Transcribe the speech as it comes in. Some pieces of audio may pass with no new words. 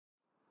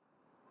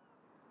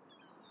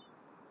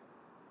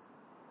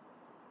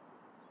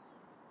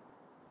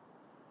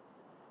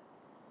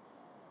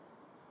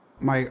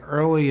My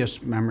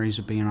earliest memories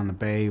of being on the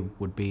bay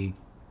would be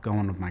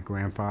going with my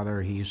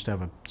grandfather. He used to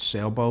have a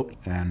sailboat,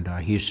 and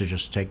he used to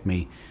just take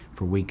me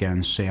for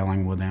weekends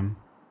sailing with him.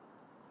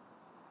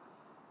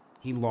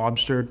 He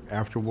lobstered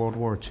after World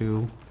War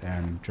II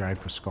and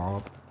dragged for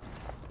scallop.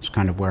 It's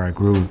kind of where I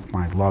grew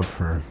my love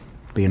for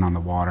being on the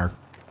water,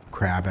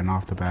 crabbing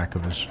off the back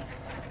of his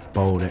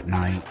boat at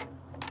night.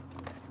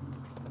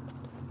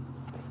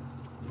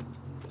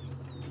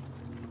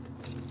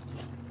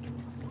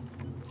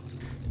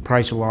 The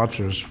price of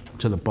lobsters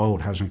to the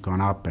boat hasn't gone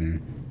up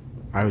in,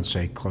 I would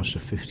say, close to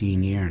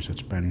 15 years.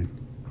 It's been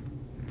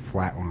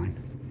flatline.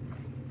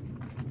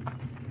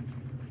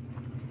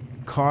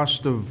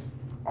 Cost of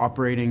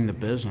operating the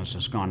business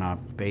has gone up.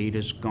 Bait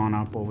has gone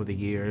up over the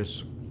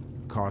years.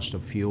 Cost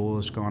of fuel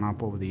has gone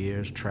up over the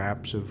years.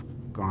 Traps have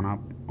gone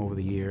up over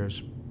the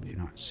years. You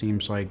know, it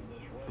seems like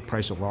the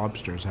price of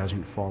lobsters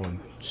hasn't followed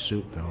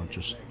suit, though. It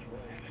just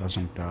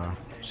doesn't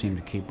seem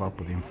to keep up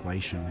with the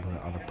inflation with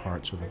the other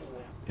parts of the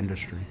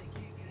industry.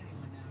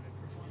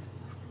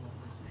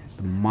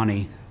 The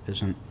money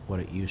isn't what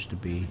it used to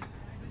be.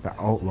 The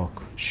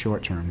outlook,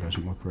 short term,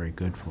 doesn't look very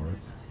good for it.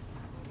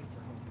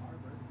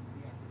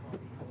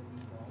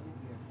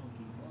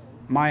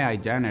 My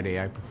identity,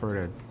 I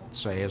prefer to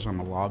say, is I'm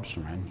a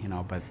lobsterman, you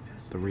know, but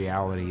the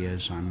reality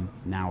is I'm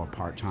now a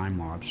part-time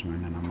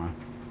lobsterman, and I'm a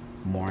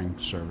mooring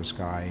service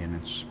guy, and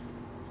it's,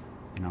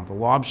 you know, the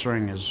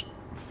lobstering is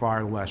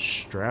far less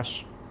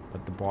stress,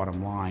 but the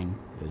bottom line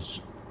is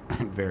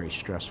very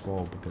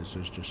stressful because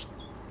there's just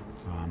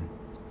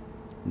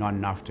not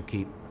enough to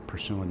keep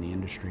pursuing the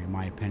industry, in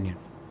my opinion.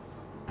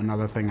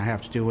 Another thing I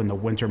have to do in the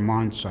winter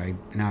months, I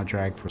now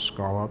drag for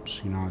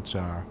scallops. You know, it's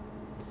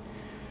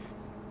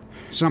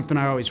something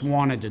I always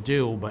wanted to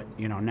do, but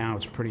you know, now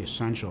it's pretty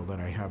essential that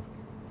I have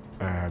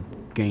a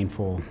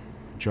gainful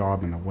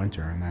job in the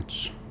winter, and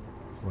that's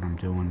what I'm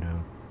doing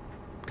to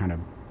kind of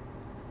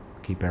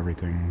keep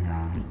everything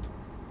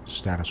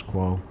status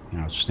quo, you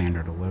know,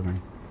 standard of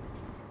living.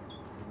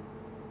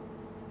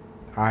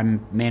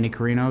 I'm Manny.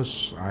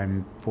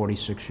 I'm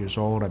 46 years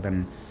old. I've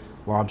been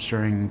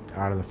lobstering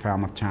out of the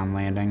Falmouth Town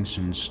Landing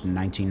since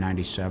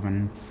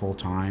 1997,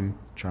 full-time,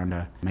 trying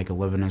to make a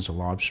living as a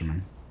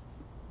lobsterman.